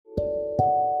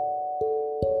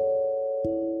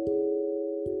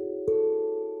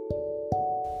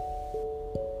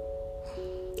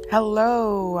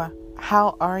Hello,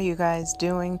 how are you guys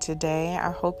doing today?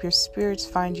 I hope your spirits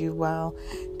find you well.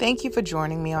 Thank you for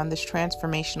joining me on this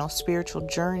transformational spiritual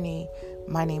journey.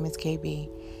 My name is KB,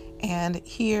 and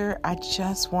here I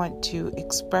just want to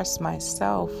express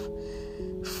myself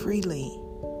freely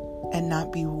and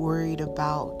not be worried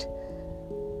about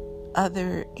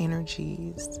other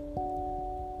energies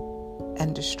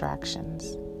and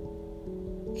distractions.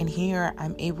 And here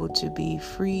I'm able to be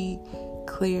free,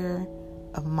 clear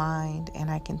of mind, and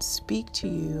I can speak to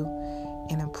you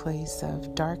in a place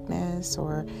of darkness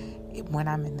or when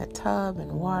I'm in the tub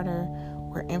and water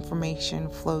where information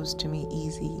flows to me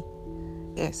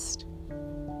easiest.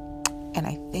 And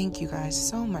I thank you guys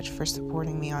so much for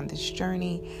supporting me on this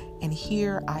journey. And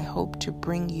here I hope to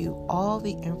bring you all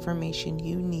the information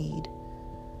you need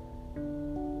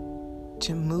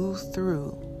to move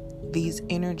through these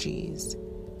energies,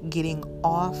 getting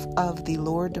off of the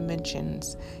lower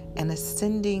dimensions and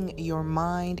ascending your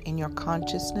mind and your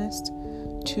consciousness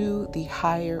to the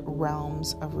higher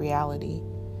realms of reality,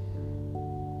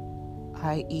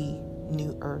 i.e.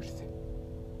 New Earth,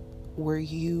 where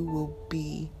you will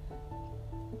be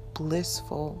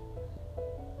blissful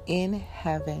in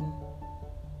heaven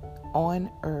on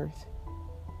earth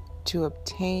to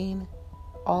obtain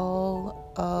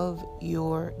all of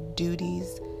your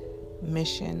duties,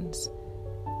 missions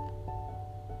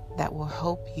that will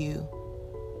help you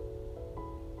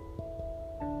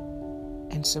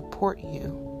and support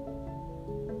you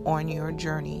on your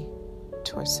journey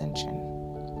to ascension.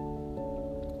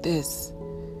 This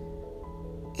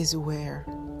is where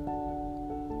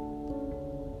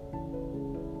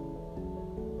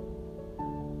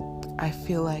I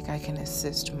feel like I can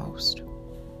assist most.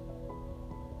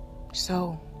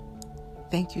 So,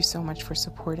 thank you so much for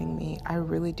supporting me. I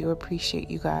really do appreciate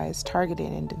you guys.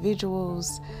 Targeted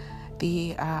individuals,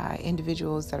 the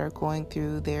individuals that are going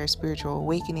through their spiritual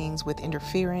awakenings with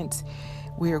interference.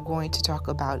 We are going to talk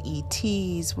about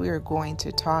ETs. We are going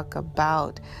to talk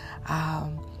about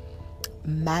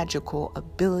magical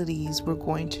abilities. We're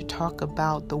going to talk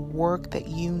about the work that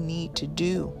you need to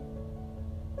do.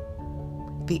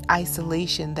 The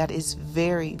isolation that is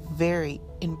very, very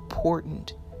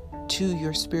important to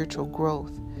your spiritual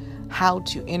growth. How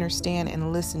to understand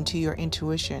and listen to your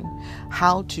intuition,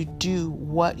 how to do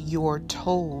what you're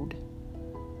told,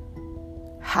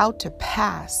 how to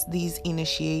pass these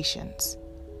initiations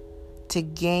to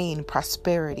gain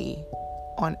prosperity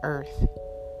on earth,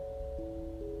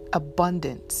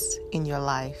 abundance in your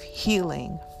life,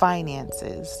 healing,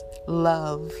 finances,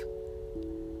 love.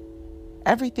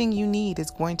 Everything you need is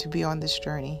going to be on this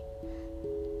journey.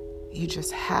 You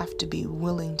just have to be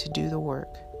willing to do the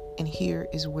work. And here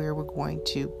is where we're going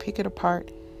to pick it apart,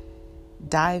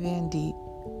 dive in deep,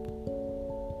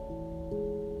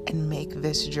 and make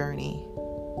this journey,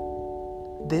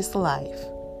 this life,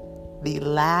 the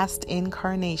last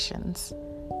incarnations,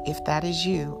 if that is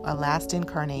you, a last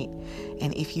incarnate.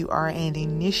 And if you are an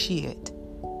initiate,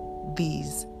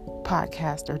 these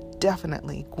podcasts are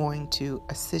definitely going to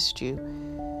assist you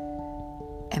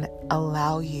and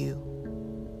allow you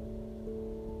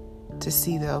to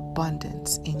see the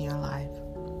abundance in your life.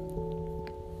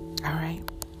 All right.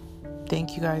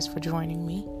 Thank you guys for joining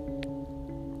me.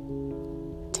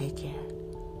 Take care.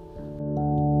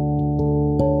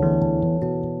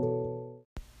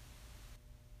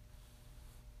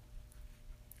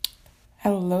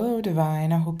 Hello,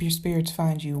 Divine. I hope your spirits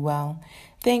find you well.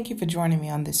 Thank you for joining me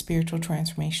on this spiritual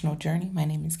transformational journey. My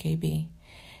name is KB,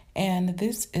 and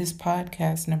this is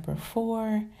podcast number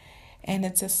 4, and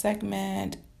it's a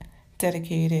segment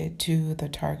dedicated to the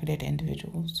targeted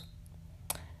individuals.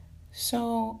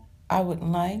 So I would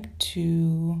like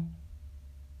to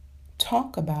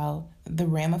talk about the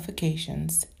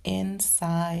ramifications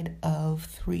inside of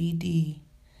 3D,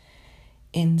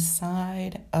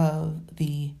 inside of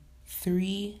the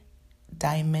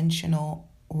 3-dimensional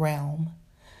realm,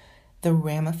 the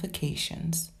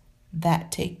ramifications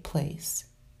that take place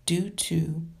due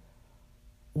to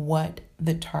what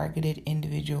the targeted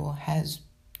individual has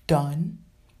done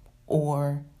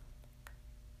or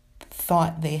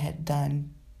thought they had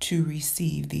done to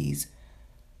receive this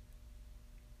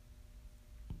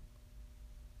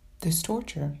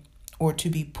torture or to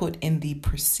be put in the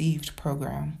perceived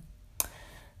program.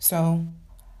 So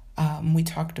we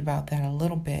talked about that a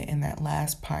little bit in that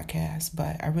last podcast,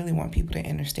 but I really want people to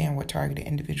understand what targeted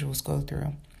individuals go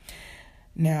through.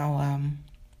 Now,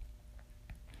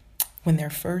 when they're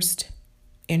first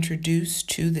introduced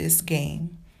to this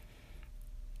game,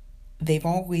 they've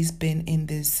always been in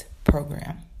this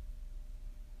program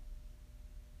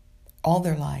all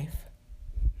their life,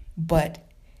 but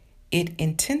it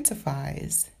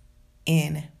intensifies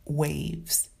in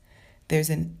waves. There's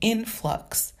an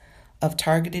influx of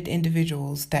targeted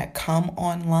individuals that come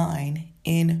online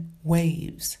in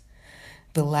waves.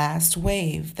 The last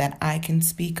wave that I can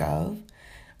speak of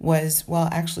was,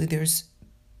 there's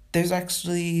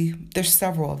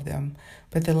several of them,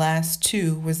 but the last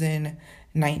two was in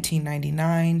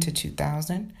 1999 to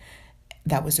 2000.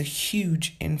 That was a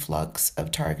huge influx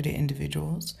of targeted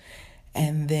individuals.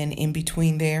 And then in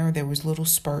between there was little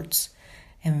spurts.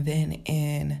 And then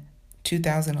in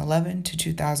 2011 to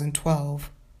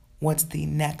 2012 was the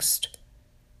next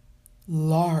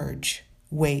large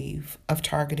wave of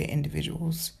targeted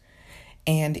individuals.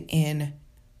 And in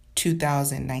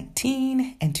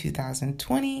 2019 and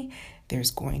 2020,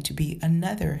 there's going to be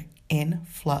another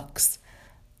influx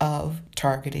of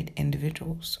targeted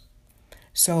individuals.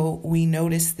 So we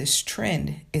notice this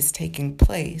trend is taking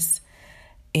place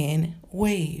in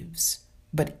waves.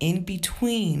 But in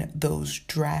between those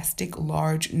drastic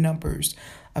large numbers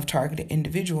of targeted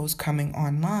individuals coming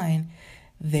online,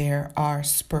 there are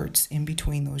spurts in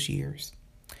between those years.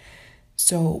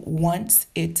 So once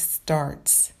it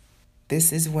starts,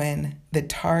 this is when the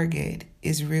target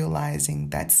is realizing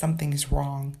that something is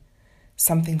wrong.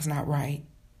 Something's not right.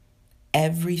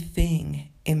 Everything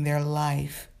in their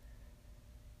life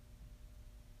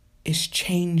is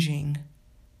changing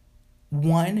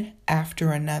one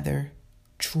after another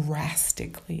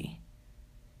drastically.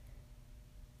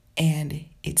 And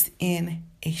it's in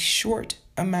a short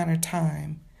amount of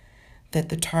time that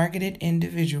the targeted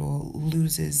individual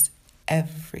loses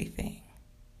everything.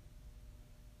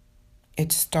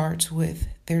 It starts with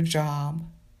their job,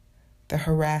 the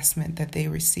harassment that they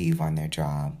receive on their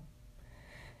job.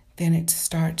 Then it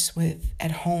starts with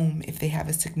at home, if they have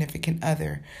a significant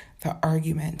other, the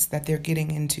arguments that they're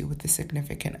getting into with the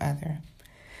significant other.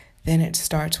 Then it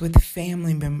starts with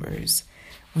family members,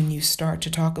 when you start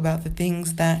to talk about the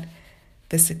things that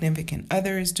the significant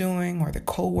other is doing or the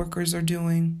co-workers are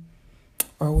doing,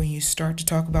 or when you start to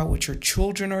talk about what your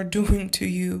children are doing to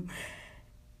you,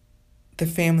 the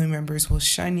family members will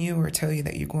shun you or tell you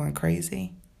that you're going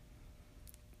crazy.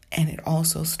 And it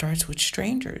also starts with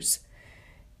strangers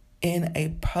in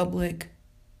a public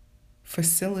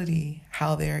facility,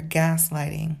 how they're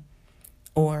gaslighting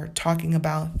or talking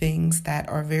about things that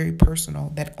are very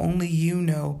personal that only you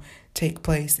know take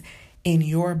place in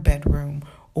your bedroom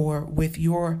or with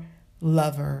your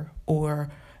lover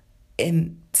or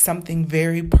in something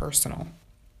very personal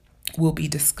will be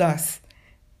discussed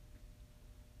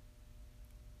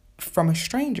from a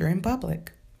stranger in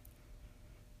public.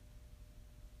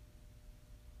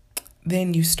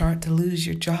 Then you start to lose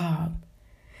your job.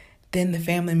 Then the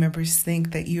family members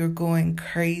think that you're going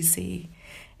crazy,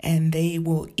 and they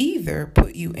will either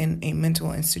put you in a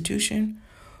mental institution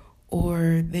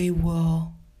or they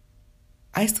will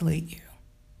isolate you.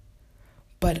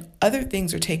 But other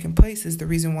things are taking place is the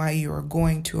reason why you are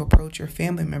going to approach your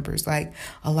family members. Like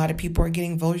a lot of people are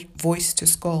getting voice to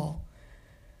skull.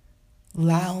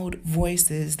 Loud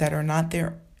voices that are not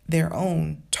their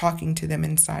own talking to them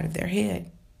inside of their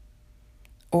head.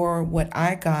 Or what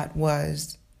I got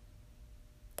was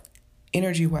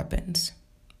energy weapons.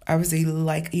 I was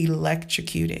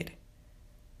electrocuted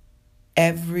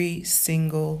every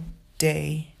single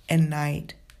day and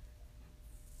night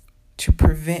to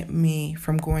prevent me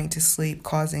from going to sleep,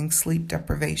 causing sleep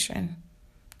deprivation.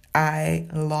 I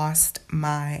lost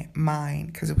my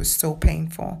mind because it was so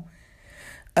painful.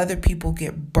 Other people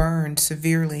get burned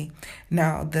severely.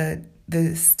 Now,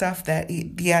 the stuff that,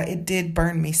 it did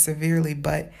burn me severely,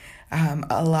 but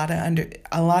a lot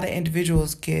of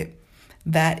individuals get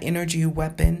that energy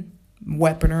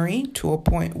weaponry to a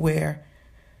point where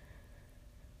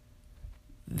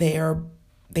they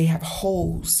have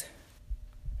holes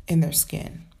in their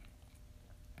skin.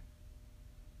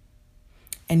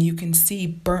 And you can see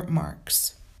burnt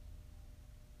marks.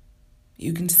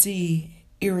 You can see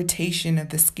irritation of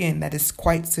the skin that is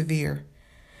quite severe.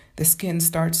 The skin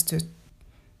starts to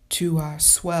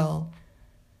swell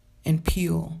and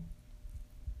peel.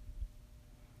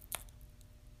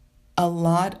 A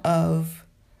lot of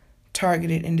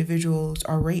targeted individuals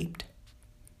are raped.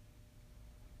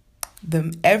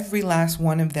 Every last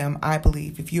one of them, I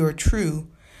believe, if you're a true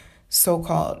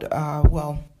so-called,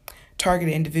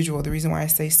 targeted individual, the reason why I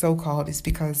say so-called is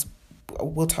because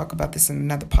we'll talk about this in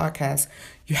another podcast.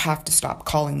 You have to stop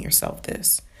calling yourself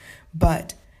this.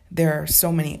 But there are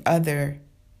so many other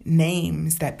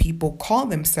names that people call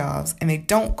themselves, and they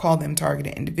don't call them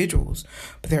targeted individuals.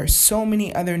 But there are so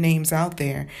many other names out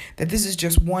there that this is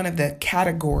just one of the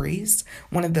categories,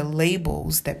 one of the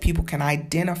labels that people can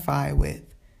identify with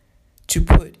to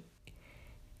put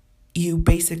you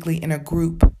basically in a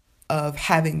group of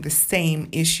having the same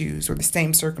issues or the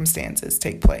same circumstances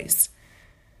take place.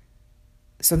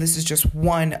 So this is just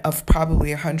one of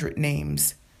probably 100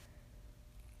 names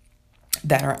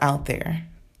that are out there,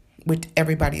 which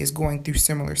everybody is going through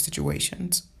similar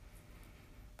situations.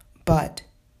 But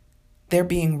they're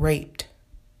being raped,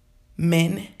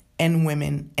 men and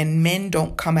women, and men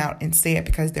don't come out and say it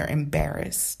because they're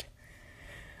embarrassed.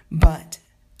 But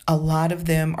a lot of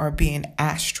them are being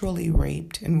astrally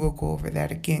raped, and we'll go over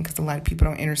that again because a lot of people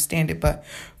don't understand it. But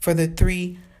for the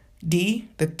 3D,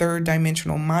 the third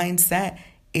dimensional mindset,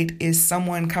 it is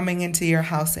someone coming into your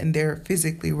house and they're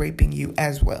physically raping you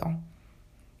as well.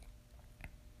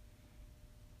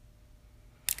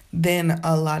 Then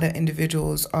a lot of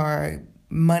individuals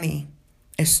money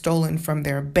is stolen from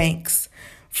their banks,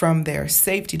 from their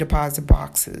safety deposit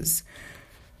boxes,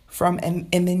 and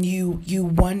then you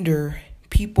wonder,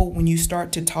 people, when you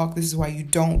start to talk, this is why you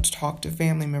don't talk to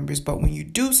family members, but when you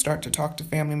do start to talk to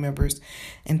family members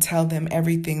and tell them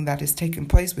everything that is taking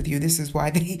place with you, this is why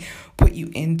they put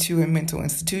you into a mental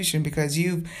institution, because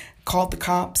you've called the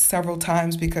cops several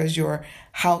times because your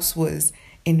house was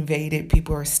invaded.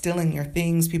 People are stealing your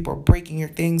things. People are breaking your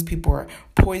things. People are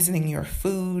poisoning your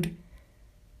food.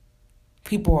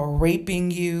 People are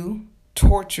raping you,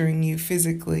 torturing you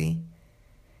physically.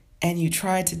 And you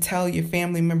try to tell your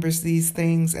family members these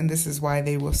things, and this is why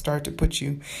they will start to put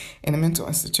you in a mental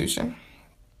institution.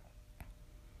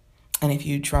 And if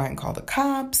you try and call the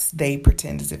cops, they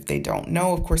pretend as if they don't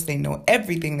know. Of course, they know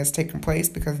everything that's taking place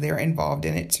because they're involved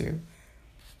in it too.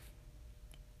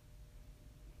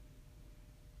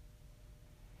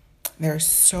 There are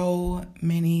so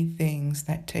many things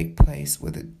that take place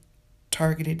with a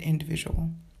targeted individual.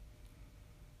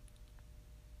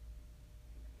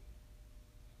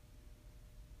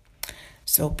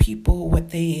 So people,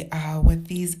 what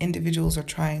these individuals are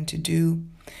trying to do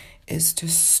is to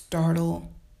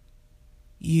startle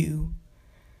you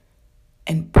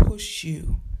and push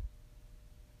you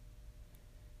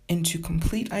into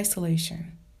complete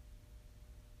isolation.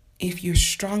 If you're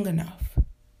strong enough,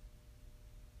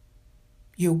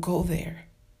 you'll go there.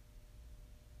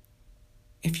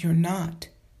 If you're not,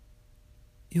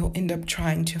 you'll end up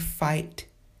trying to fight.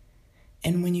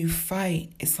 And when you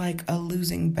fight, it's like a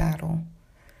losing battle.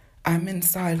 I'm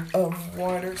inside of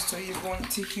water, so you're going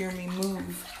to hear me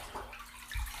move.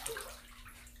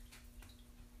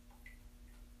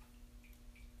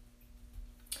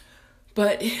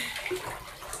 But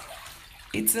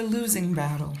it's a losing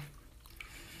battle.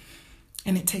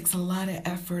 And it takes a lot of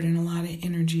effort and a lot of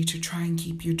energy to try and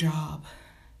keep your job.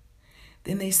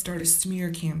 Then they start a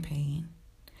smear campaign.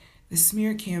 The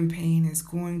smear campaign is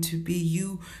going to be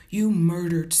you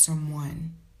murdered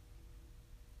someone.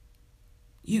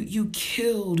 You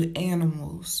killed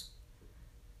animals.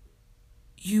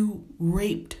 You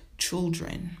raped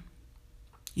children.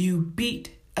 You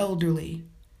beat elderly.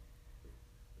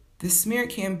 The smear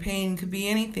campaign could be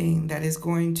anything that is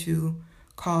going to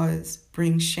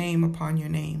bring shame upon your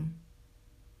name.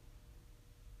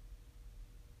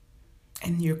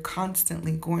 And you're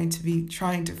constantly going to be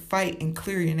trying to fight and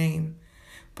clear your name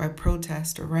by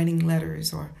protest or writing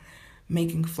letters or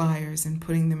making flyers and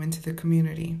putting them into the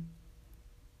community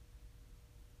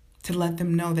to let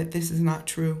them know that this is not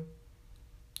true.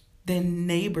 Then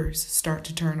neighbors start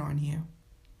to turn on you.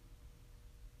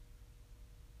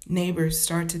 Neighbors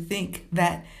start to think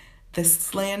that the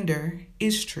slander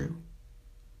is true.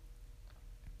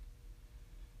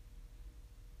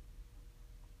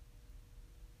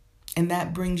 And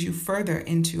that brings you further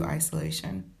into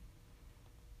isolation.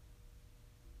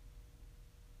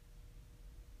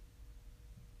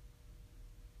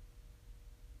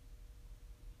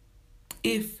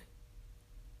 If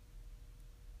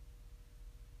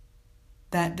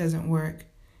that doesn't work,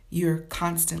 you're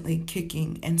constantly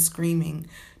kicking and screaming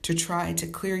to try to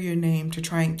clear your name, to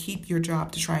try and keep your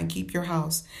job, to try and keep your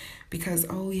house. Because,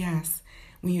 oh yes,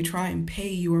 when you try and pay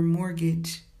your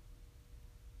mortgage,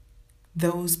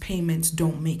 those payments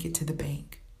don't make it to the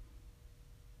bank.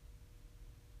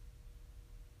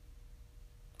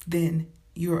 Then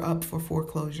you're up for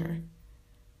foreclosure.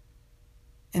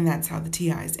 And that's how the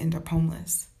TIs end up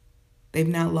homeless. They've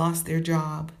now lost their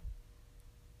job.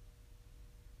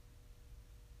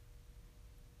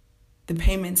 The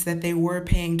payments that they were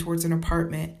paying towards an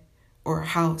apartment or a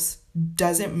house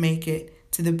doesn't make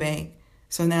it to the bank.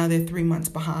 So now they're 3 months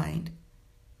behind.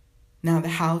 Now the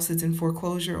house is in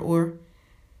foreclosure, or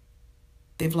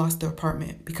they've lost the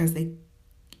apartment because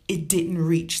it didn't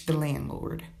reach the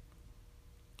landlord.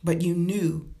 But you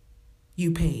knew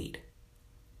you paid.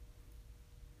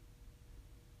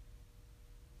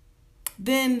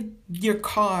 Then your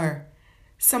car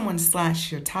Someone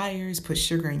slashed your tires, put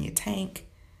sugar in your tank,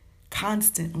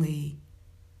 constantly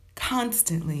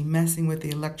messing with the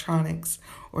electronics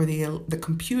or the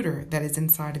computer that is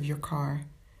inside of your car.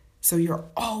 So you're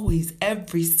always,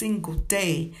 every single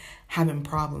day, having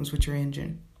problems with your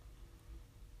engine.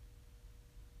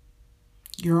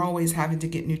 You're always having to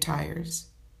get new tires.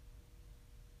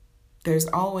 There's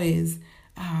always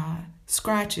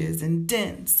scratches and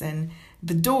dents, and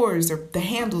the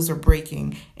handles are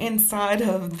breaking. Inside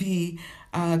of the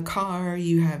car,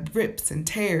 you have rips and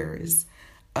tears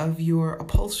of your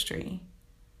upholstery.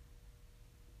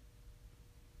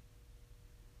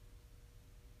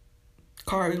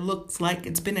 Car looks like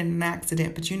it's been in an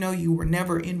accident, but you know you were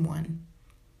never in one.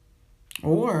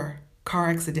 Or car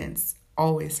accidents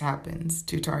always happens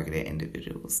to targeted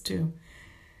individuals too.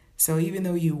 So even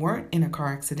though you weren't in a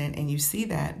car accident and you see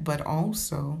that, but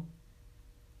also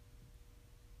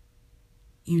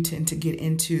you tend to get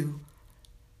into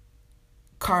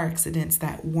car accidents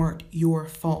that weren't your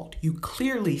fault. You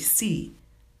clearly see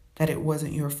that it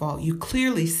wasn't your fault. You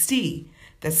clearly see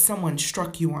that someone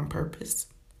struck you on purpose.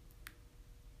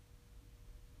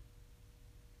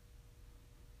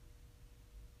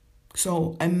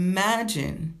 So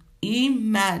imagine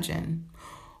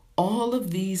all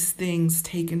of these things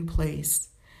taking place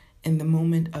in the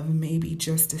moment of maybe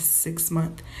just a 6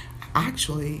 month,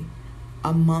 actually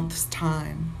a month's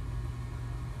time.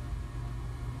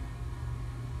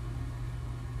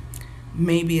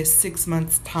 Maybe a 6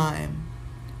 months time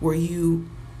where you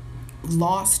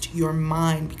lost your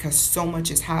mind because so much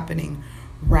is happening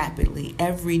rapidly.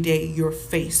 Every day you're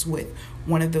faced with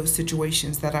one of those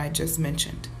situations that I just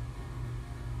mentioned.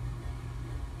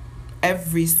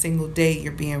 Every single day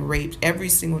you're being raped. Every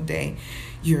single day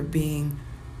you're being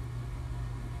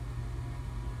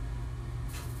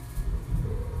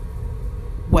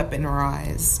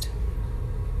weaponized.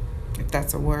 If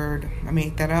that's a word, I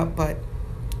made that up, but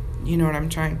you know what I'm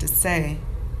trying to say.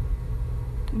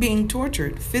 Being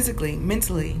tortured physically,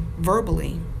 mentally,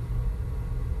 verbally.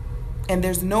 And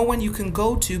there's no one you can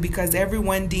go to because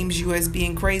everyone deems you as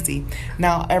being crazy.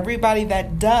 Now, everybody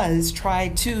that does try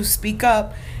to speak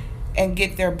up and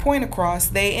get their point across,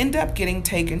 they end up getting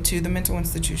taken to the mental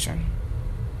institution.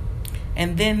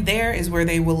 And then there is where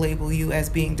they will label you as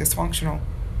being dysfunctional.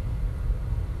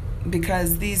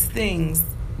 Because these things,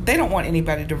 they don't want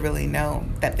anybody to really know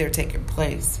that they're taking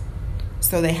place.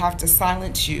 So they have to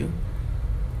silence you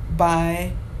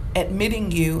by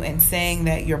admitting you and saying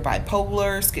that you're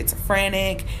bipolar,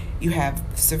 schizophrenic, you have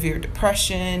severe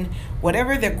depression,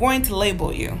 whatever they're going to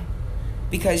label you.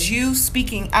 Because you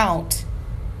speaking out,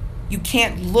 you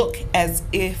can't look as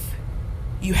if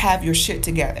you have your shit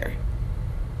together.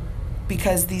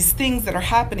 Because these things that are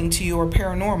happening to you are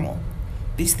paranormal.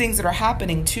 These things that are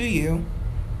happening to you,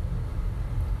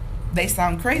 they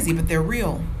sound crazy, but they're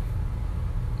real.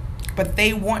 But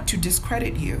they want to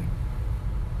discredit you.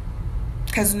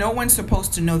 Because no one's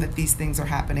supposed to know that these things are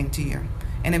happening to you.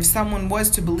 And if someone was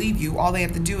to believe you, all they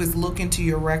have to do is look into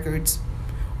your records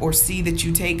or see that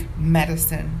you take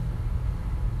medicine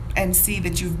and see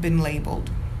that you've been labeled.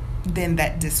 Then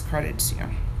that discredits you.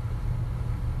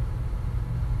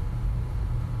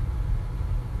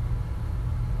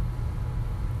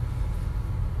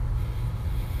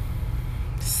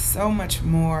 So much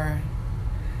more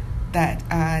that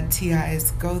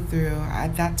TIs go through.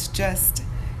 That's just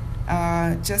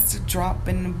a drop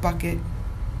in the bucket.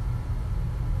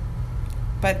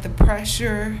 But the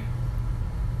pressure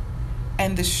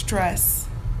and the stress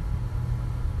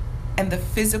and the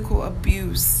physical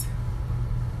abuse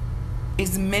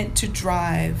is meant to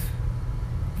drive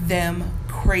them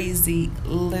crazy,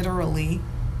 literally,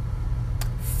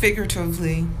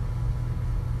 figuratively.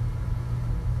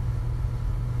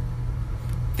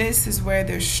 This is where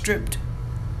they're stripped.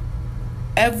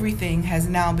 Everything has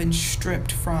now been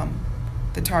stripped from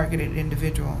the targeted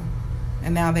individual.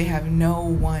 And now they have no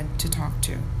one to talk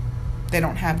to. They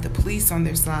don't have the police on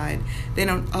their side. They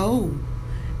don't,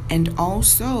 and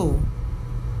also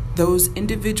those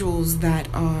individuals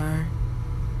that are,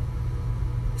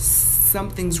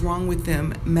 something's wrong with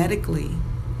them medically,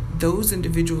 those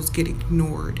individuals get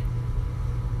ignored.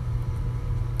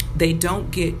 They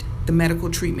don't get the medical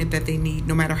treatment that they need,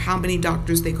 no matter how many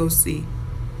doctors they go see.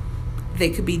 They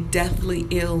could be deathly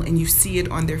ill and you see it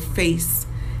on their face.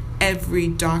 Every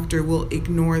doctor will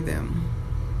ignore them.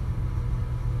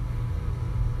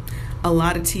 A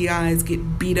lot of TIs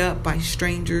get beat up by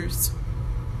strangers.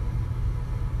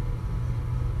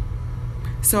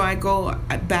 So I go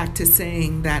back to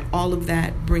saying that all of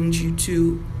that brings you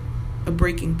to a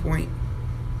breaking point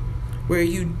where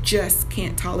you just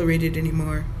can't tolerate it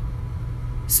anymore.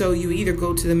 So you either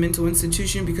go to the mental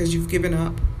institution because you've given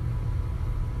up.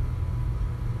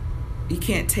 You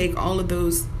can't take all of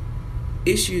those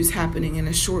issues happening in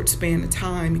a short span of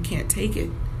time. You can't take it.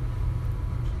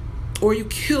 Or you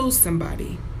kill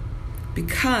somebody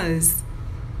because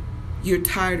you're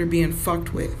tired of being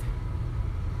fucked with.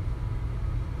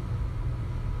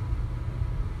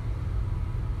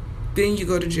 Then you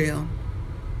go to jail.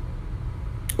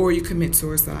 Or you commit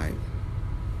suicide.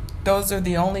 Those are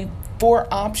the only 4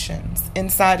 options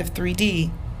inside of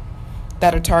 3D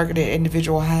that a targeted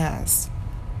individual has.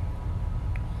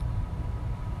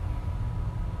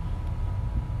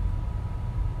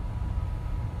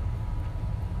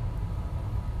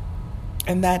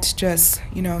 And that's just,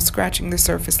 scratching the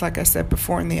surface, like I said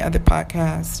before in the other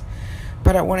podcast.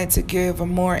 But I wanted to give a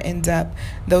more in-depth.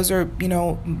 Those are,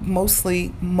 most,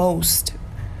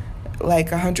 like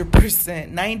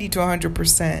 100%, 90 to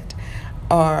 100%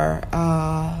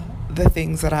 are the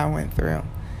things that I went through.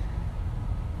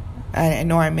 I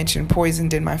know I mentioned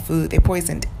poisoned in my food. They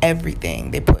poisoned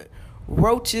everything. They put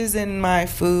roaches in my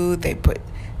food. They put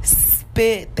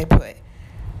spit. They put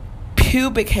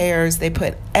pubic hairs. They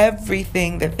put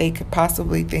everything that they could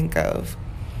possibly think of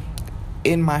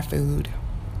in my food.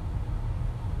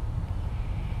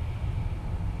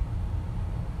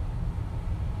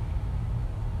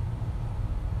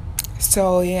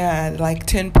 So yeah, like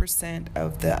 10%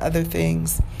 of the other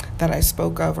things that I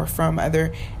spoke of are from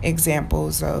other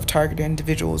examples of targeted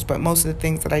individuals. But most of the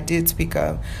things that I did speak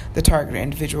of, the targeted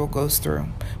individual goes through.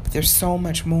 But there's so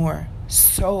much more.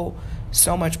 So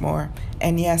much more.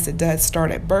 And yes, it does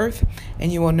start at birth.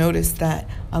 And you will notice that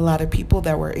a lot of people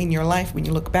that were in your life, when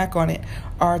you look back on it,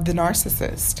 are the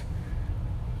narcissist.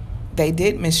 They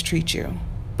did mistreat you.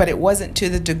 But it wasn't to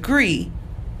the degree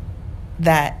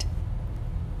that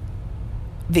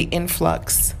the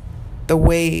influx, the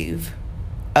wave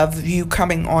of you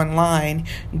coming online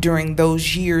during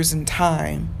those years in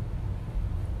time,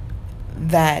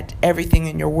 that everything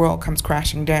in your world comes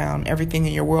crashing down. Everything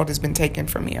in your world has been taken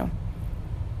from you.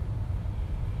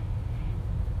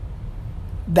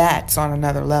 That's on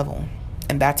another level.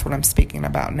 And that's what I'm speaking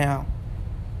about now.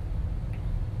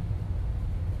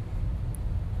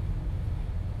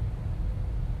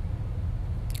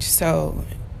 So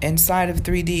inside of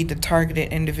 3D, the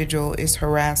targeted individual is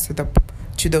harassed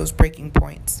to those breaking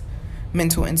points.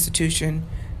 Mental institution,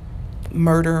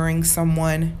 murdering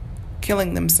someone,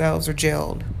 killing themselves, or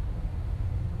jailed.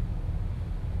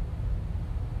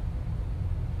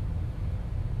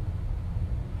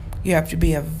 You have to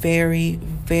be a very,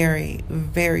 very,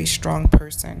 very strong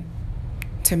person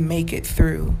to make it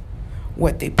through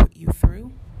what they put you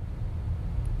through,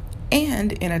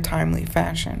 and in a timely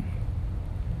fashion.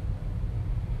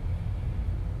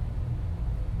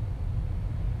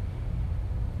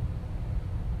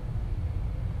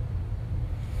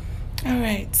 All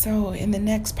right, so in the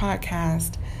next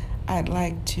podcast, I'd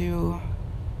like to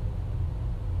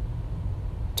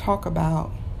talk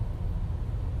about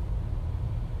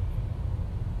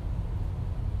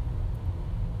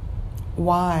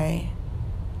why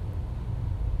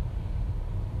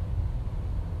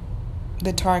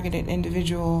the targeted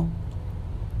individual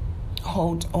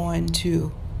holds on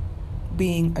to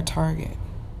being a target,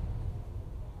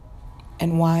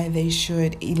 and why they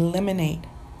should eliminate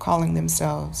calling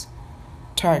themselves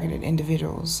targeted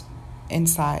individuals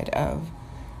inside of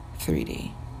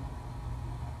 3D.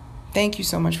 Thank you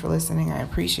so much for listening. I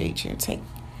appreciate you.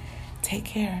 Take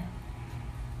care.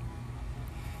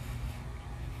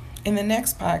 In the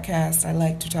next podcast, I'd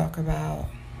like to talk about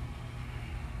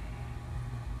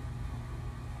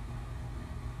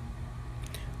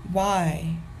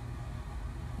why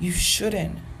you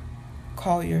shouldn't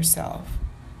call yourself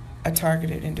a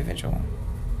targeted individual.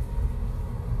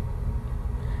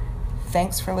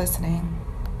 Thanks for listening.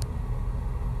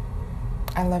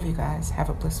 I love you guys. Have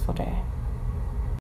a blissful day.